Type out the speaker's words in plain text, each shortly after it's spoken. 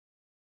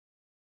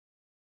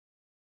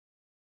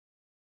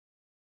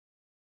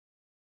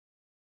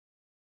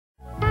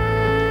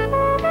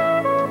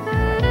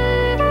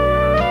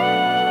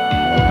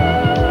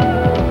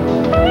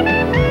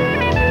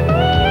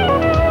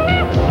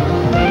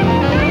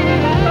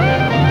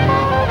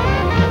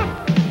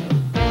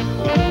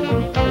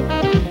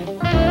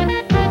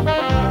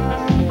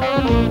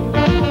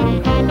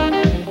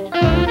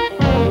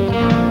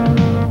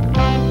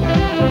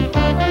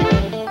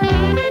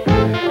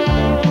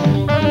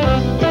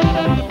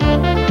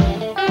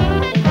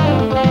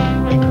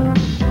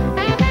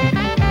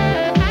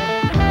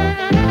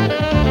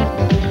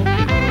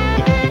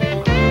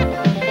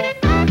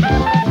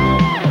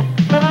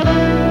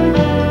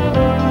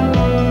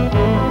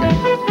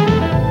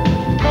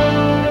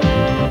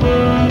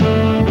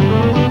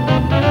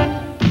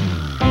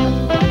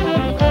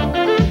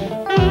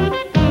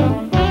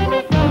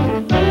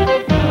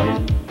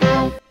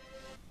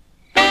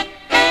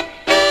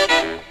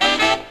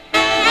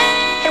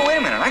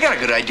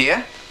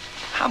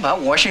How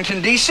about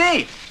Washington,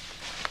 D.C.?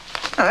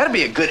 Now, that'd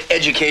be a good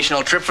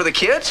educational trip for the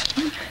kids.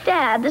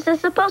 Dad, this is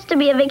supposed to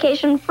be a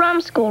vacation from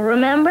school,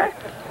 remember?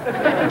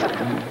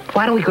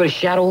 Why don't we go to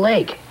Shadow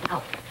Lake?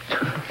 Well,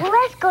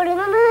 let's go to the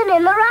moon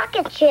in the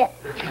rocket ship.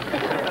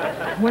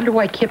 I wonder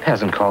why Kipp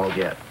hasn't called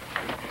yet.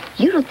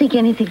 You don't think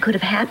anything could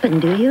have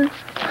happened, do you?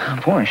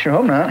 Boy, I sure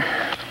hope not.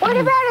 What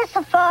about a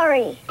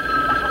safari?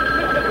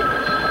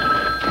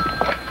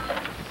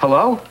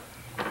 Hello?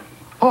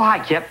 Oh,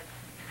 hi, Kipp.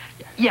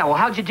 Yeah, well,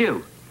 how'd you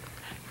do?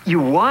 You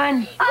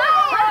won?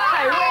 Oh,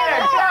 Hey, way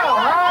to go,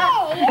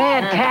 huh?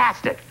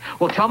 Fantastic.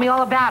 Well, tell me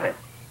all about it.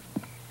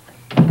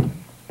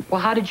 Well,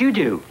 how did you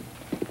do?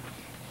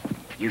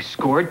 You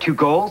scored 2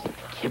 goals?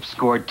 Kipp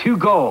scored 2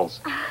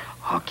 goals.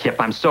 Oh, Kipp,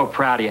 I'm so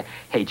proud of you.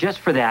 Hey, just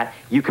for that,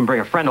 you can bring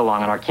a friend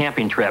along on our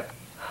camping trip.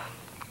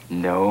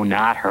 No,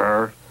 not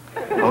her.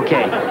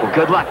 Okay, well,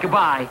 good luck.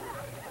 Goodbye.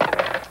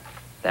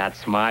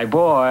 That's my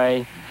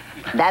boy.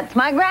 That's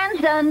my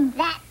grandson.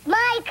 That's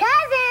my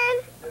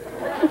cousin.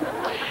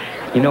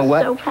 You know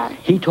what? So proud.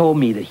 He told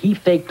me that he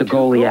faked the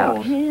goalie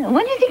out. Yeah.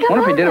 When did he come I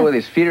wonder if he did it home? with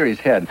his feet or his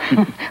head.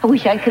 I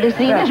wish I could have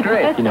seen That's it.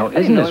 great. You know,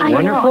 isn't this I know,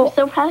 wonderful? I'm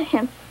so proud of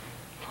him.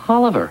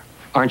 Oliver,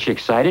 aren't you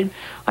excited?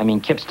 I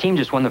mean, Kipp's team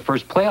just won the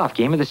first playoff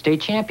game of the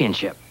state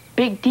championship.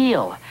 Big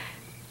deal.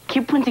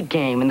 Kipp wins a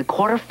game in the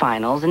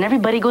quarterfinals and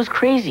everybody goes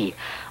crazy.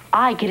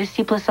 I get a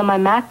C+ on my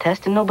math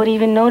test and nobody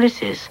even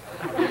notices.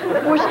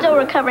 We're still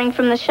recovering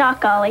from the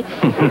shock, Ollie.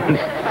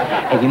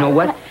 Hey, you know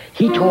what?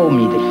 He told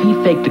me that he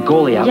faked the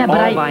goalie out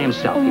all by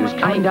himself. He was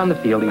coming down the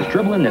field. He was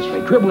dribbling this way,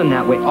 dribbling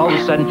that way. All of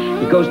a sudden,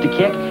 he goes to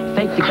kick,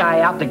 faked the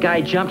guy out. The guy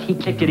jumped. He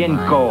kicked it in,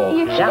 goal.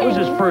 You're That was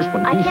his kidding. first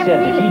one. I He can't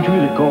said that believe he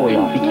drew the goalie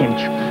off. He came...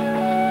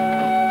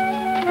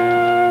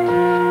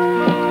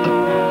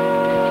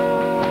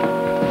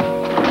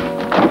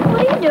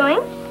 What are you doing?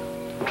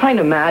 I'm trying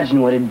to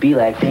imagine what it'd be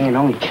like being an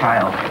only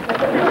child.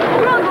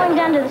 We're all going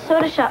down to the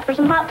soda shop for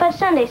some hot fudge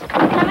sundaes. You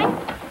coming?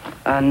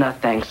 No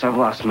thanks, I've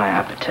lost my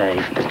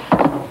appetite.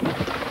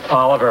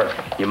 Oliver,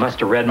 you must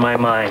have read my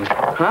mind.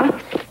 Huh?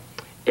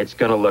 It's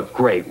gonna look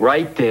great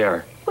right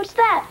there. What's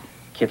that?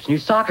 Kipp's new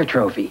soccer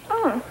trophy.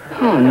 Oh.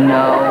 Oh,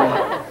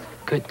 no.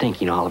 Good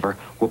thinking, Oliver.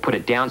 We'll put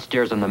it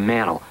downstairs on the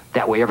mantle.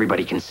 That way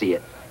everybody can see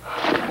it.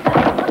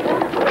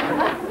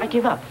 I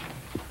give up.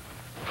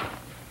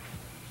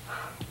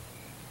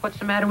 What's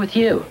the matter with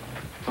you?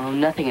 Oh,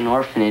 nothing an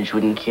orphanage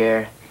wouldn't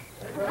care.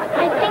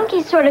 I think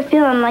he's sort of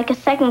feeling like a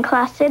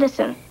second-class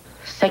citizen.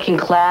 Second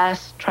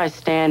class, try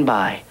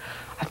standby.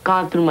 I've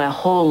gone through my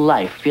whole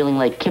life feeling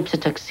like Kipp's a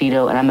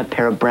tuxedo and I'm a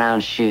pair of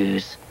brown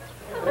shoes.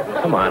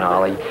 Come on,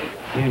 Ollie.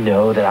 You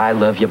know that I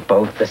love you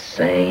both the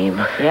same.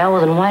 Yeah, well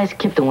then why is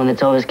Kipp the one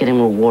that's always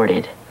getting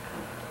rewarded?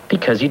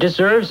 Because he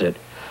deserves it.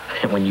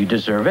 And when you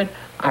deserve it,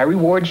 I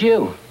reward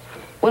you.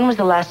 When was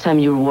the last time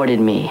you rewarded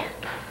me?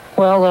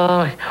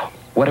 Well,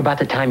 what about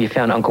the time you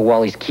found Uncle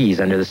Wally's keys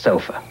under the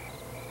sofa?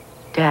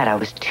 Dad, I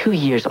was 2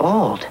 years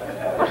old.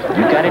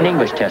 You got an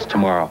English test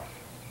tomorrow.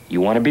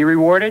 You want to be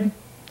rewarded?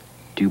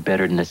 Do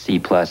better than a C+.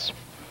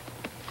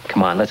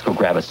 Come on, let's go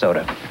grab a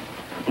soda.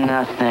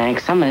 No,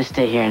 thanks. I'm gonna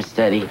stay here and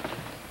study.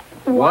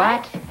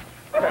 What?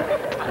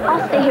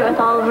 I'll stay here with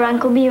Oliver,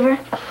 Uncle Beaver.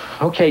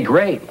 Okay,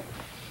 great.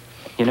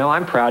 You know,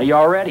 I'm proud of you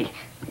already.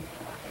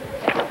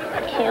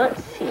 Okay,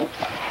 let's see.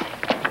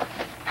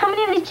 How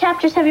many of these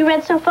chapters have you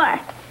read so far?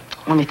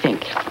 Let me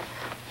think.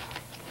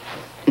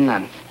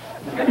 None.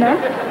 None?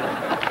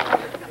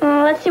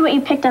 Let's see what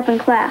you picked up in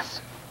class.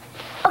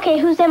 Okay,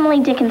 who's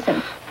Emily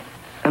Dickinson?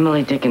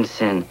 Emily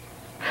Dickinson.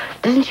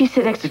 Doesn't she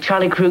sit next to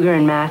Charlie Kruger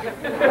in math?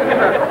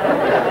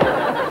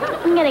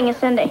 I'm getting a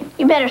sundae.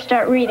 You better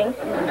start reading.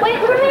 Wait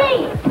for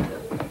me!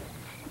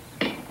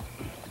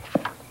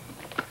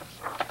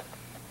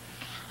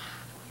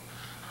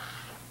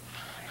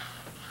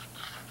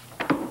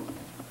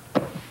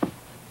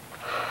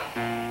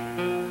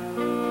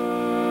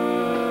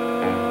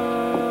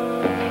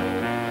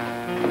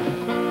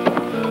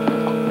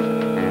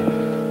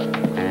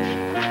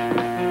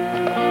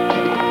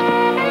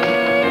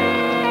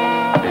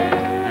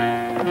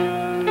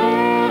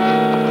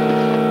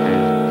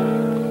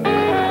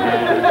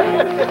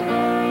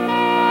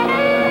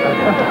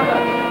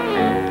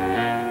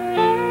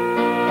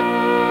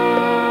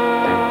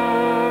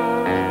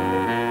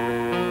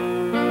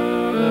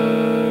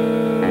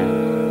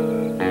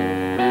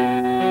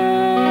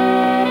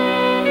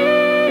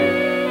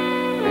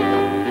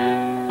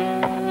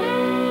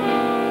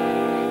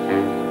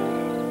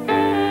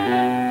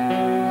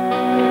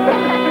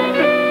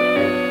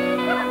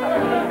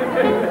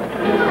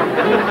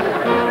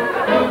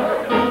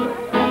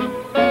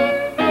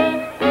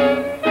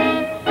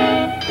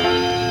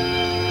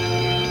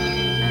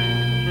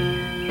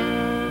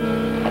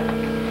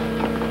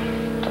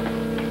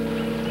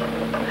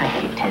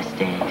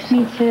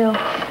 Me too.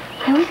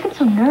 I always get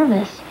so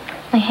nervous.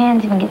 My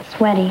hands even get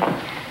sweaty.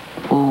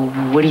 Well,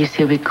 what do you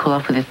say we cool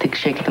off with a thick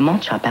shake at the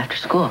malt shop after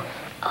school?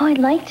 Oh, I'd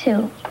like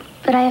to.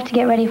 But I have to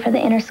get ready for the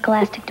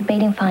interscholastic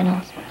debating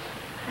finals.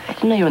 I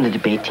didn't know you were on the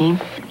debate team.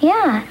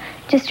 Yeah,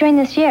 just joined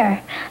this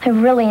year. I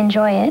really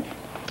enjoy it.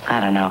 I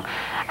don't know.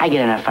 I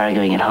get enough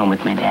arguing at home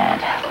with my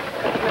dad.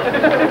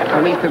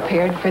 Are we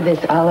prepared for this,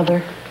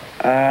 Oliver?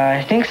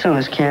 I think so,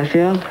 Miss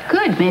Canfield.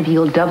 Good. Maybe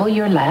you'll double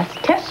your last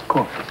test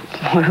score.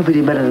 Well, I hope we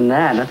do better than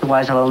that.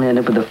 Otherwise, I'll only end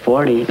up with a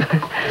 40.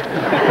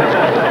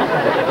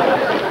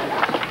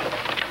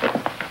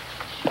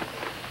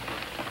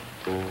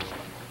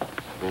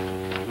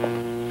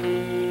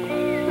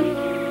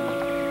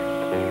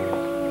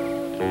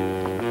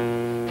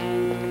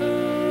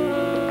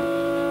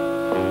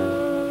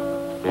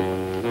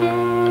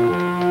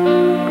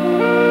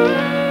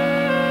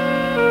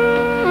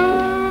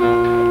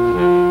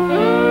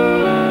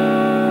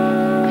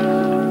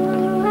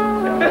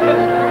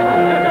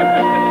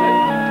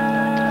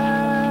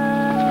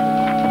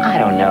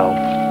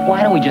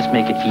 Why don't we just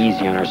make it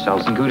easy on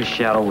ourselves and go to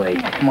Shadow Lake?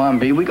 Come on,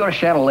 B. We go to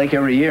Shadow Lake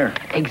every year.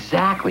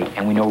 Exactly.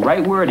 And we know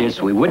right where it is,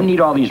 so we wouldn't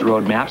need all these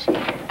road maps.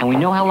 And we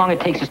know how long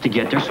it takes us to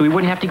get there, so we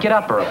wouldn't have to get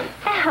up early.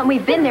 And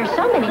we've been there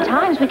so many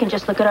times, we can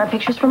just look at our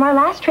pictures from our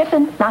last trip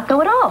and not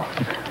go at all.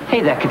 Hey,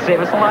 that could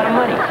save us a lot of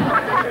money.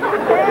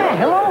 Hey,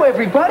 hello,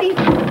 everybody.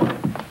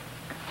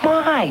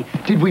 My,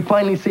 did we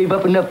finally save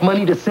up enough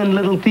money to send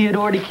little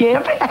Theodore to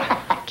camp?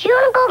 Do you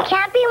want to go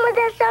camping with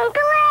us,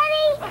 Uncle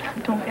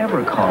Eddie? Don't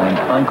ever call him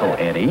Uncle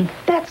Eddie.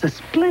 That's a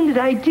splendid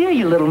idea,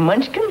 you little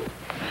munchkin.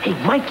 Hey,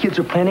 my kids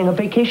are planning a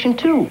vacation,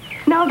 too.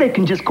 Now they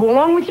can just go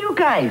along with you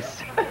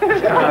guys.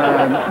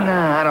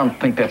 Nah, I don't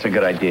think that's a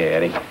good idea,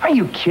 Eddie. Are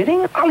you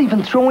kidding? I'll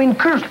even throw in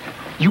Kurt.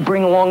 You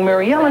bring along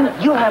Mary Ellen,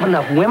 you'll have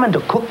enough women to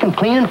cook and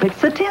clean and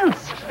fix the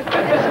tents.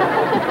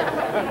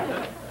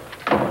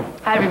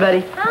 Hi,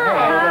 everybody.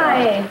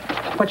 Hi.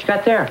 What you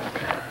got there?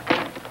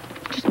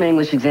 Just my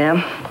English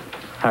exam.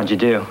 How'd you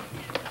do?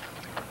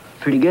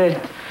 Pretty good.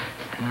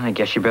 I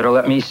guess you better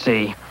let me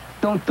see.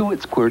 Don't do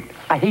it, Squirt.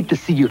 I hate to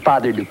see your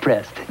father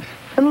depressed.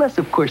 Unless,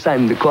 of course,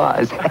 I'm the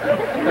cause.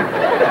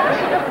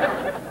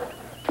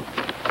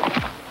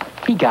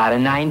 He got a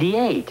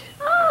 98.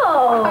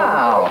 Oh,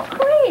 Wow.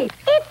 great.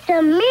 It's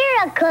a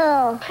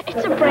miracle.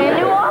 It's a brand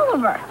new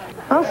Oliver.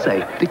 I'll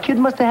say, the kid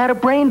must have had a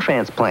brain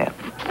transplant.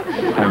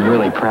 I'm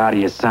really proud of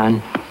you,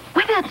 son.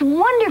 Well, that's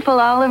wonderful,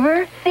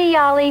 Oliver. See,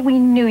 Ollie, we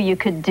knew you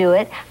could do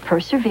it.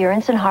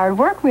 Perseverance and hard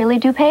work really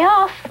do pay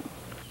off.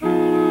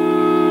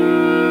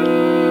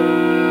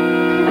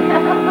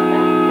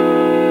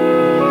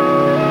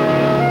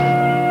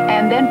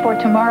 And then for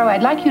tomorrow,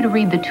 I'd like you to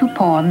read the 2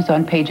 poems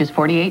on pages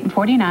 48 and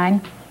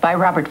 49 by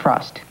Robert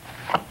Frost.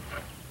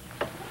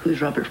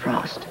 Who's Robert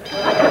Frost?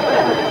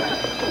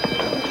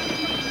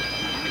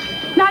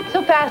 Not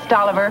so fast,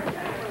 Oliver.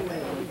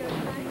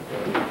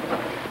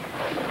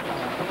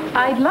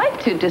 I'd like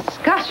to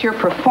discuss your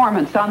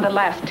performance on the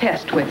last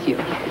test with you.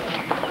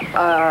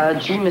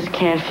 Gee, Miss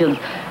Canfield,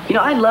 you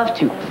know, I'd love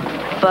to,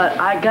 but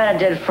I got a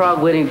dead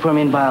frog waiting for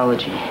me in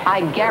biology.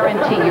 I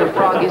guarantee your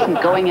frog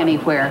isn't going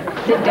anywhere.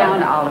 Sit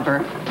down, Oliver.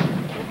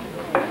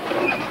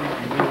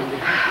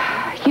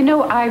 You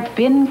know, I've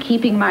been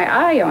keeping my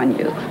eye on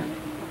you.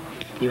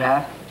 You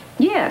have?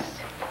 Yes.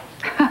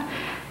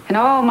 In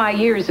all my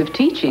years of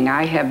teaching,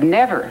 I have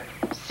never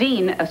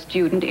seen a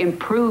student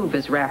improve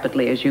as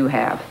rapidly as you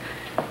have.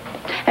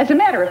 As a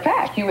matter of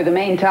fact, you were the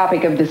main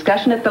topic of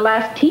discussion at the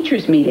last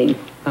teachers' meeting.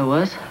 I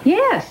was?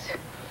 Yes.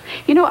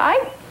 You know,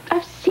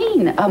 I've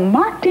seen a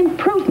marked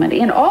improvement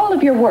in all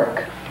of your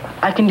work.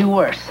 I can do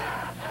worse.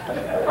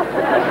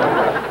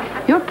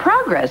 Your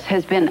progress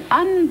has been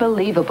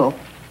unbelievable.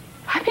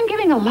 I've been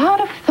giving a lot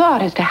of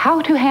thought as to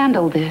how to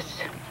handle this.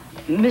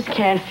 Miss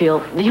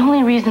Canfield, the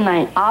only reason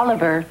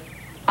Oliver,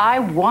 I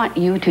want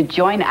you to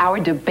join our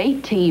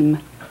debate team.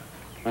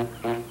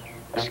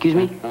 Excuse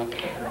me?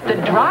 The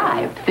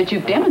drive that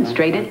you've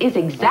demonstrated is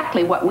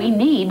exactly what we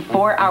need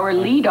for our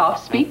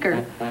lead-off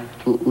speaker.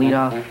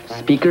 Lead-off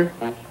speaker?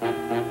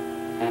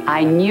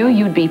 I knew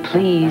you'd be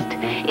pleased.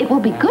 It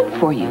will be good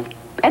for you,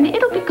 and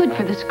it'll be good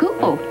for the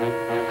school.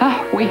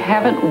 We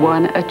haven't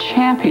won a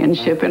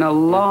championship in a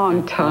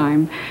long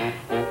time.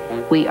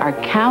 We are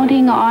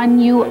counting on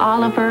you,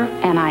 Oliver,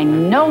 and I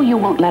know you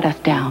won't let us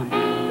down.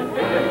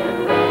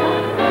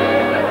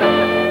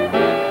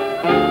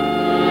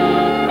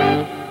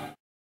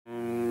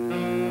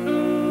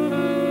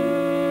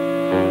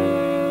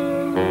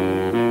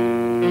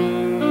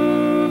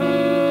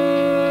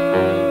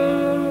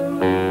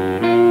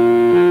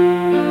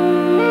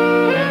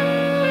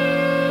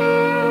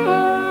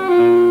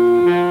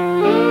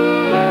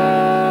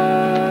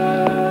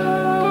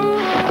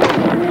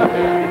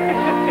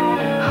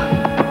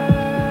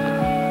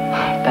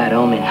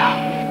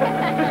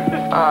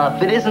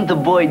 If it isn't the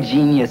boy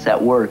genius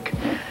at work.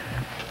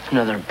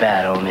 Another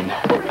bad omen.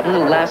 A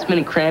little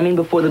last-minute cramming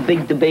before the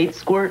big debate,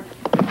 Squirt.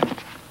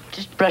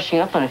 Just brushing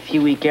up on a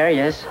few weak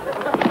areas.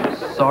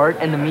 Sart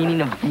and the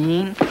meaning of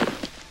being.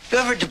 You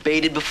ever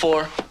debated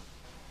before?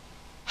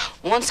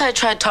 Once I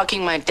tried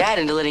talking my dad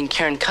into letting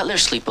Karen Cutler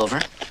sleep over.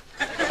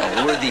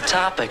 A worthy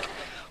topic,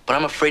 but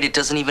I'm afraid it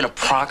doesn't even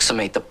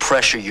approximate the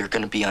pressure you're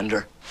going to be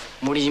under.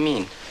 What do you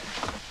mean?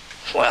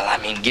 Well,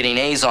 I mean, getting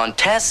A's on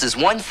tests is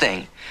one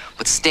thing,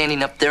 but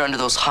standing up there under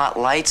those hot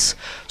lights,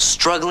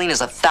 struggling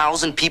as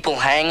 1,000 people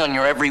hang on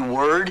your every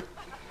word,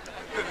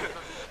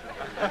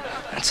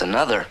 That's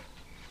another.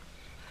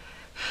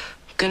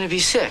 Gonna be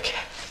sick.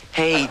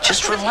 Hey,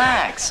 just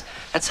relax.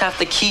 That's half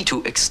the key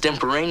to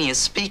extemporaneous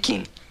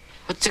speaking.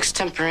 What's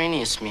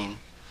extemporaneous mean?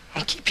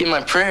 I'll keep you in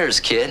my prayers,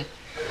 kid.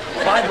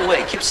 By the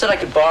way, Kipp said I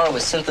could borrow a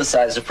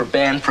synthesizer for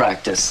band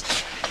practice.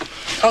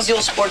 How's the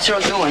old sports hero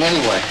doing,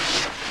 anyway?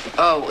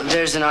 Oh,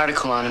 there's an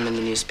article on him in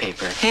the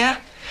newspaper. Yeah?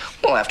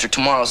 Well, after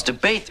tomorrow's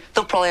debate,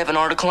 they'll probably have an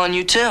article on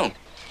you, too.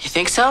 You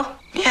think so?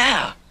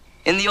 Yeah,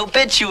 in the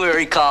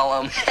obituary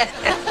column.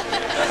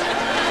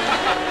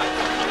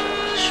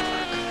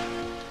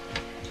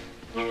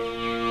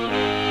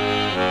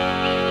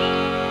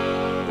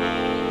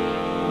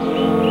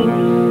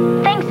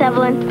 Thanks,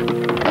 Evelyn.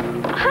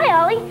 Hi,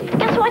 Ollie.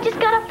 Guess who I just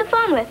got off the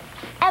phone with?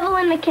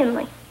 Evelyn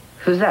McKinley.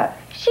 Who's that?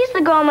 She's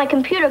the girl in my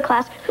computer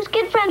class who's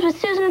good friends with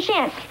Susan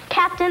Chan,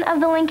 captain of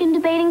the Lincoln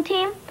debating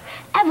team.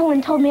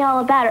 Evelyn told me all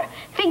about her.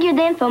 Figured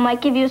the info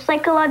might give you a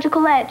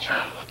psychological edge.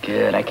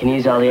 Good. I can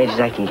use all the edges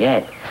I can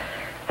get.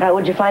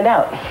 What'd you find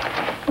out?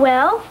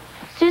 Well,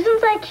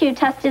 Susan's IQ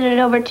tested at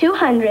over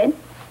 200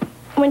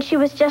 when she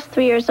was just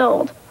 3 years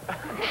old.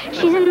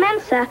 She's in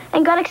Mensa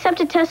and got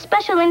accepted to a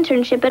special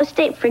internship at a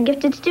state for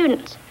gifted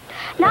students.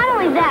 Not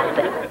only that,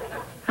 but...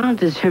 I don't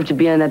deserve to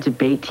be on that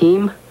debate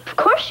team. Of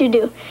course you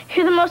do.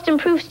 You're the most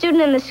improved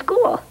student in the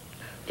school.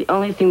 The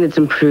only thing that's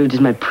improved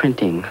is my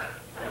printing.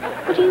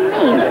 What do you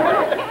mean?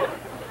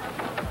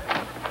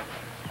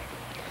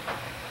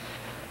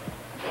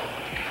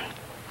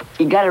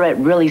 You gotta write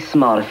really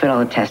small to fit all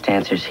the test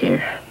answers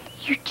here.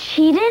 You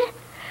cheated?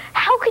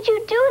 How could you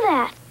do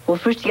that? Well,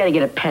 first you gotta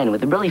get a pen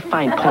with a really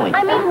fine point.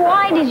 I mean,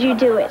 why did you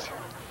do it?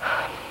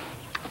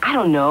 I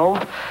don't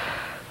know.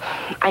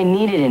 I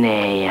needed an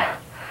A.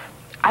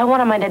 I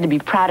wanted my dad to be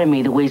proud of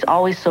me the way he's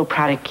always so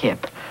proud of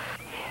Kipp.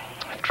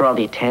 After all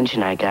the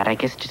attention I got, I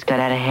guess it just got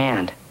out of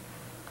hand.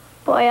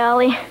 Boy,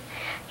 Ollie,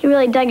 you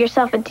really dug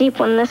yourself a deep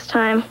one this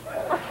time.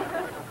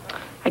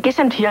 I guess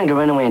I'm too young to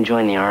run away and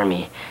join the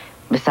army.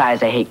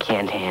 Besides, I hate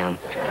canned ham.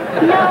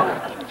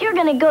 No, you're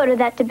gonna go to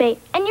that debate,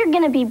 and you're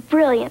gonna be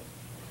brilliant.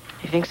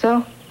 You think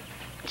so?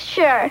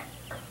 Sure.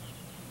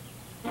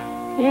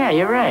 Yeah,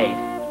 you're right.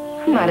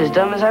 I'm not as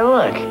dumb as I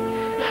look.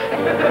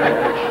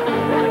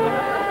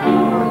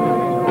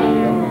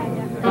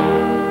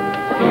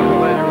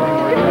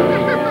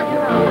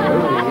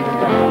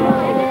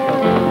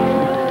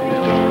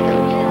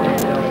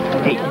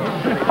 Hey,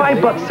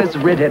 $5 says the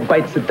redhead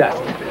bites the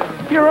dust.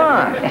 You're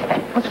on.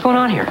 What's going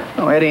on here?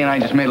 Oh, Eddie and I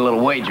just made a little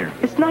wager.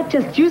 It's not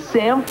just you,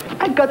 Sam.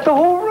 I got the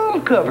whole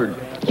room covered.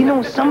 You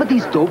know, some of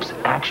these dopes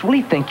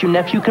actually think your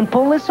nephew can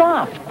pull this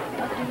off.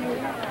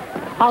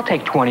 I'll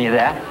take 20 of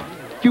that.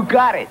 You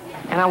got it.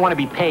 And I want to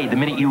be paid the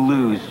minute you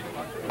lose.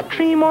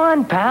 Dream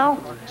on, pal.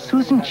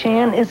 Susan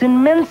Chan is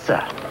in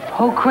Mensa.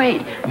 Oh,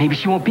 great. Maybe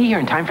she won't be here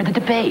in time for the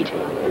debate.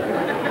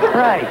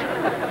 Right.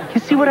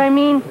 You see what I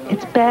mean?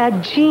 It's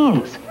bad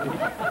genes.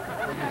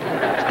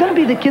 It's gonna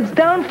be the kid's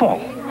downfall.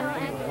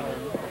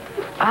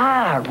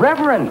 Ah,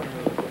 Reverend.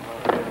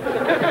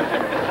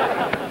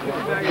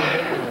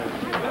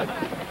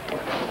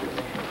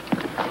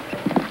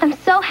 I'm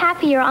so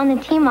happy you're on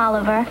the team,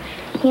 Oliver.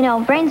 You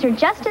know, brains are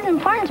just as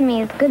important to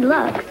me as good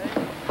looks.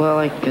 Well,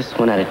 I guess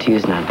 1 out of 2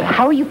 is not bad.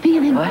 How are you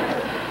feeling? What?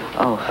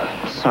 Oh,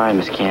 sorry,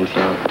 Miss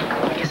Canfield.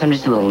 I guess I'm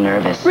just a little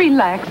nervous.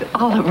 Relax,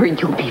 Oliver.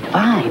 You'll be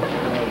fine.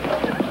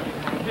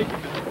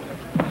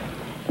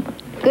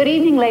 Good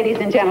evening, ladies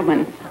and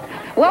gentlemen.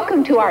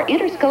 Welcome to our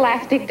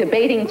Interscholastic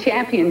Debating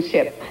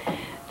Championship.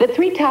 The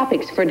 3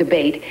 topics for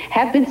debate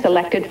have been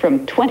selected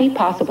from 20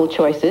 possible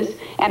choices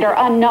and are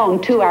unknown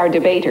to our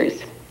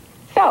debaters.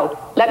 So,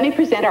 let me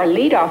present our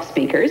lead-off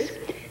speakers.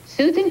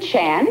 Susan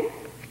Chan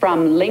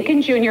from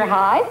Lincoln Junior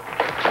High.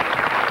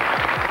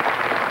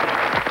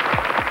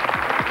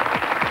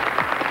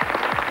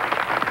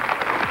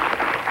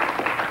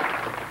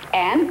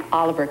 And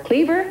Oliver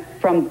Cleaver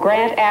from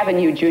Grant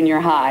Avenue Junior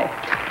High.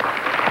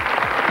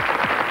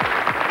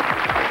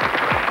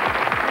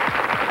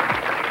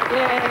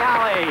 Yay,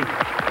 Ollie!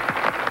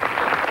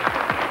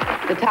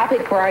 The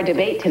topic for our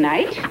debate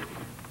tonight,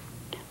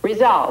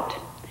 resolved.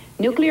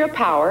 Nuclear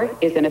power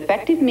is an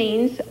effective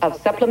means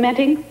of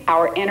supplementing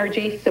our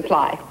energy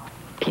supply.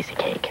 Piece of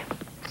cake.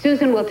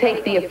 Susan will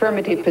take the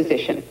affirmative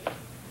position.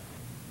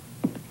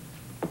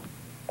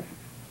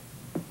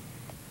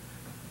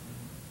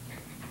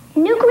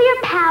 Nuclear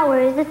power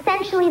is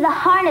essentially the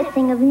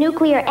harnessing of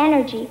nuclear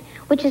energy,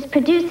 which is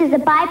produced as a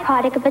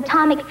byproduct of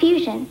atomic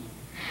fusion.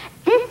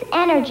 This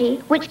energy,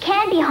 which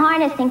can be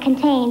harnessed and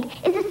contained,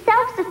 is a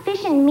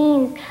self-sufficient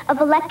means of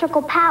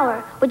electrical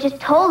power, which is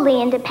totally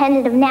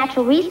independent of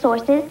natural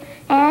resources,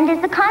 and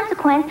as a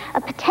consequence, a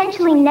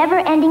potentially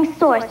never-ending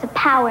source of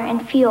power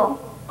and fuel.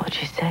 What'd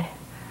she say?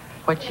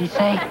 What'd she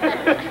say?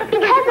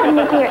 Because of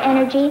nuclear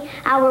energy,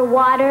 our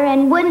water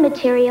and wood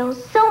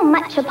materials, so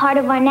much a part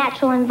of our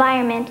natural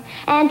environment,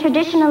 and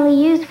traditionally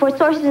used for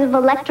sources of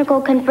electrical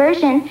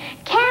conversion,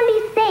 can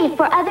be saved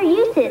for other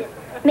uses,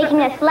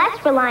 making us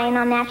less reliant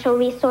on natural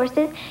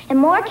resources and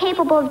more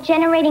capable of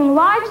generating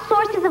large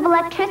sources of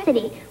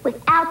electricity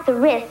without the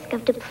risk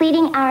of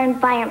depleting our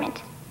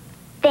environment.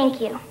 Thank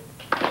you.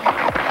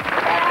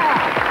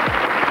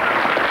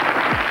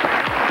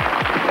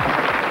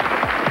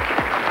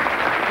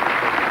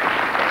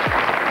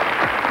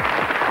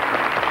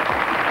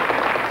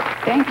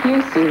 Thank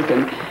you,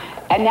 Susan.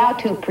 And now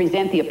to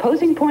present the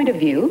opposing point of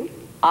view,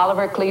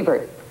 Oliver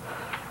Cleaver.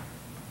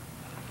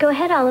 Go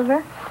ahead,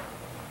 Oliver.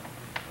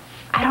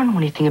 I don't know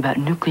anything about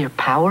nuclear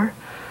power.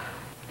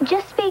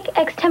 Just speak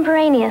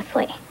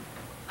extemporaneously.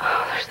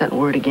 Oh, there's that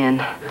word again.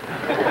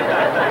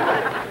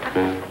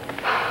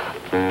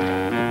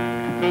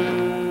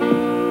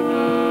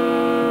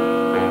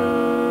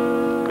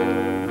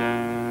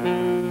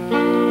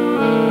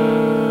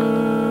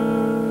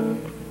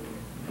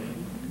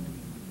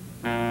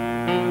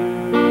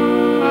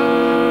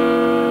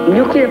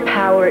 Nuclear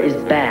power is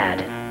bad.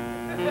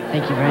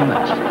 Thank you very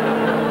much.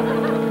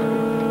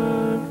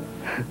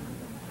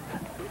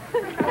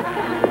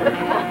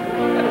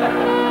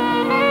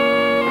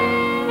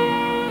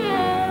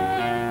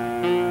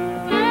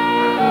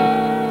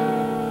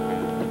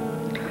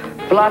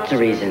 For lots of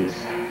reasons.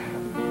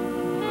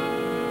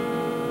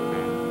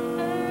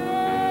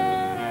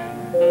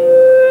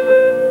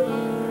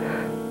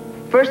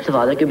 First of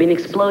all, there could be an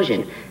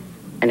explosion,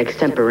 an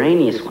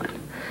extemporaneous one.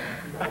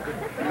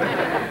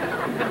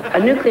 A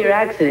nuclear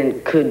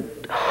accident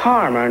could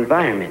harm our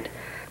environment.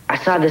 I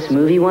saw this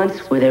movie once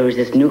where there was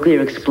this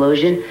nuclear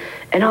explosion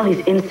and all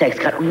these insects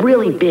got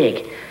really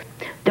big.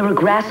 There were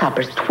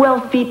grasshoppers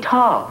 12 feet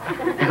tall.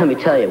 And let me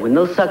tell you, when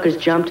those suckers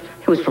jumped,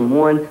 it was from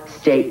one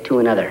state to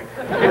another.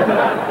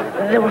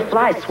 There were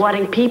flies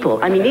swatting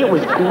people. I mean, it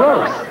was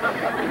gross.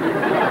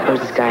 There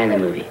was this guy in the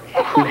movie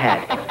who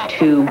had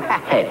 2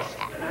 heads.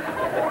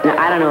 Now,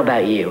 I don't know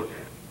about you,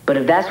 but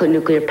if that's what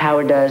nuclear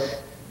power does,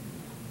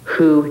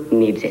 who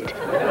needs it?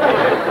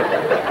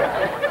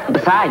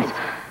 Besides,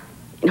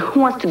 who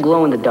wants to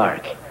glow in the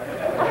dark?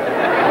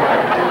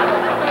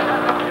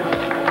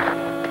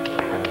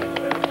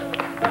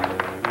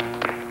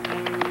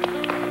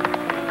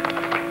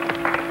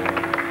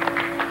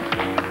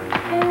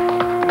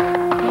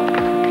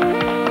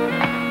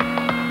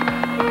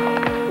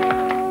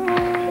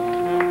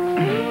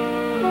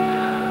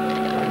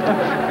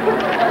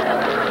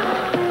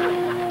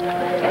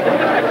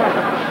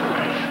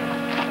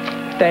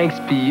 Thanks,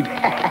 Beeb.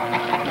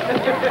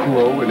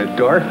 Glow in the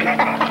dark.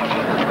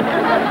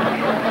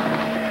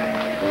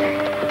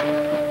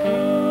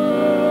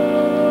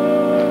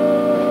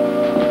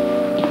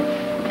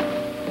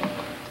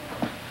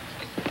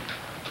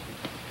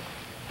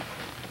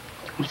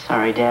 I'm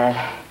sorry, Dad.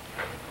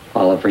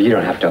 Oliver, you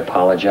don't have to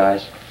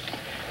apologize.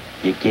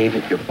 You gave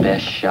it your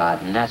best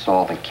shot, and that's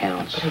all that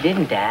counts. But I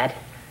didn't, Dad.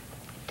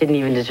 Didn't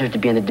even deserve to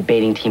be on the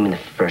debating team in the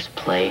first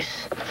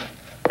place.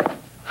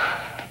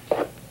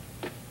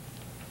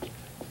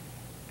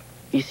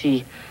 You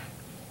see,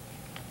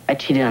 I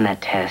cheated on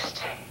that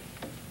test.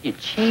 You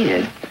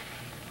cheated?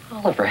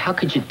 Oliver, how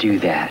could you do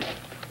that?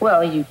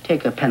 Well, you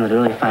take a pen with a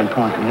really fine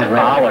point and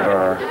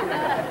Oliver.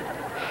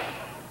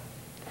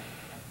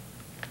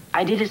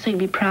 I did it so you'd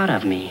be proud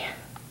of me.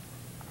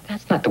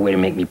 That's not the way to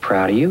make me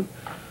proud of you.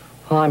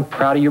 Well, I'm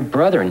proud of your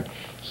brother, and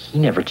he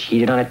never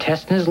cheated on a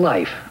test in his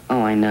life.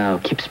 Oh, I know.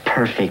 Kipp's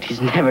perfect. He's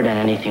never done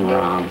anything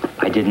wrong.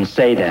 I didn't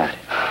say that.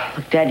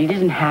 Look, Dad, you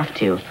didn't have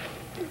to.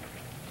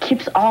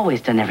 Kipp's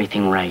always done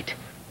everything right.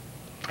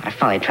 I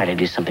finally tried to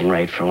do something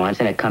right for once,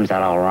 and it comes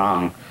out all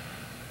wrong.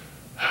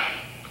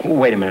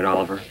 Wait a minute,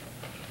 Oliver.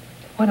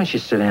 Why don't you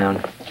sit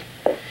down?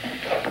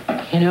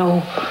 You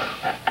know,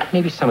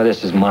 maybe some of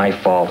this is my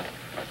fault.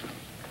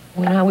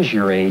 When I was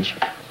your age,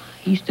 I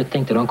used to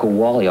think that Uncle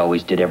Wally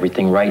always did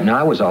everything right, and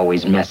I was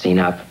always messing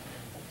up.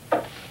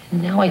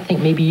 And now I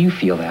think maybe you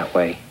feel that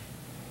way.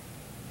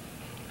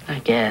 I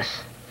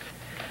guess.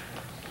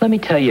 Let me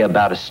tell you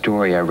about a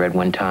story I read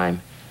one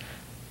time.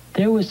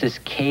 There was this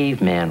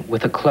caveman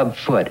with a club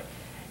foot,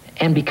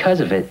 and because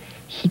of it,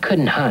 he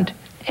couldn't hunt,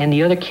 and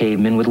the other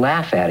cavemen would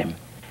laugh at him.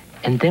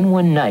 And then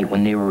one night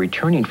when they were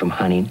returning from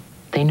hunting,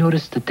 they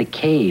noticed that the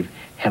cave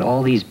had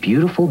all these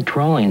beautiful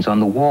drawings on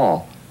the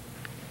wall,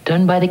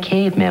 done by the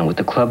caveman with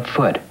the club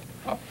foot.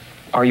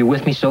 Are you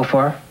with me so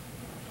far?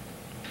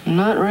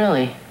 Not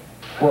really.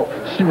 Well,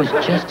 he was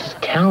just as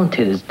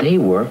talented as they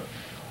were,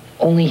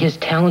 only his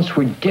talents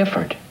were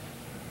different.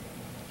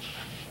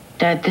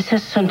 Dad, this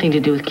has something to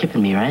do with Kipp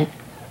and me, right?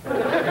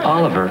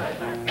 Oliver,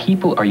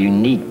 people are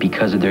unique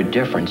because of their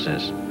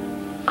differences.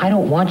 I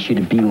don't want you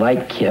to be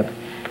like Kipp,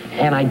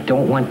 and I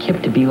don't want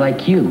Kipp to be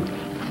like you.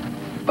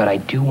 But I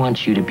do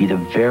want you to be the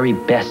very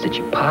best that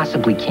you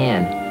possibly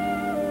can.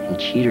 And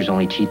cheaters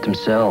only cheat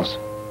themselves.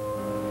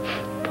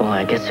 Boy,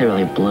 I guess I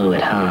really blew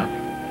it, huh?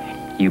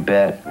 You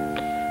bet.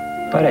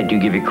 But I do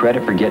give you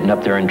credit for getting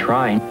up there and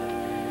trying.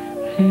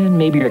 And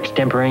maybe your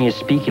extemporaneous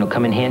speaking will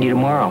come in handy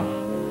tomorrow.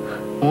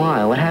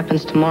 Why? What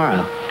happens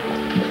tomorrow?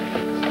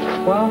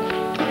 Well,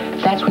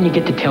 that's when you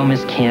get to tell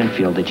Miss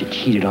Canfield that you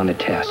cheated on the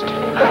test.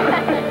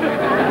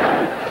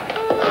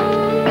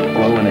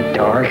 Glow in the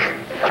dark.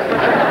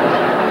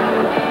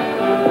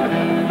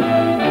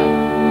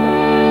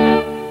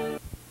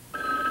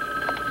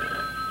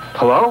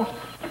 Hello?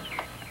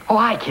 Oh,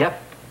 hi, Kipp.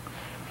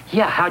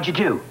 Yeah, how'd you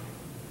do?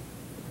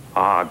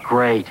 Aw,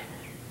 great.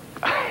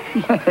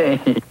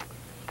 Hey.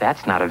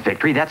 That's not a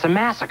victory, that's a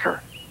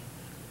massacre.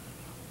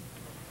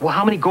 Well,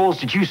 how many goals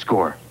did you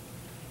score?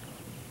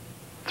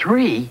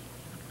 3?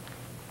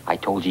 I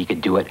told you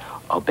could do it.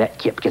 I'll bet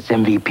Kipp gets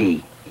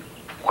MVP.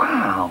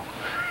 Wow.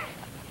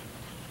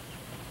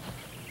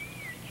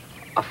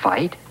 A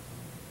fight?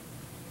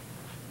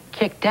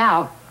 Kicked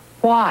out?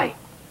 Why?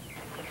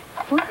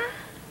 What?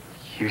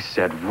 You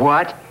said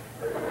what?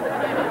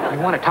 You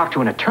want to talk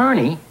to an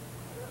attorney?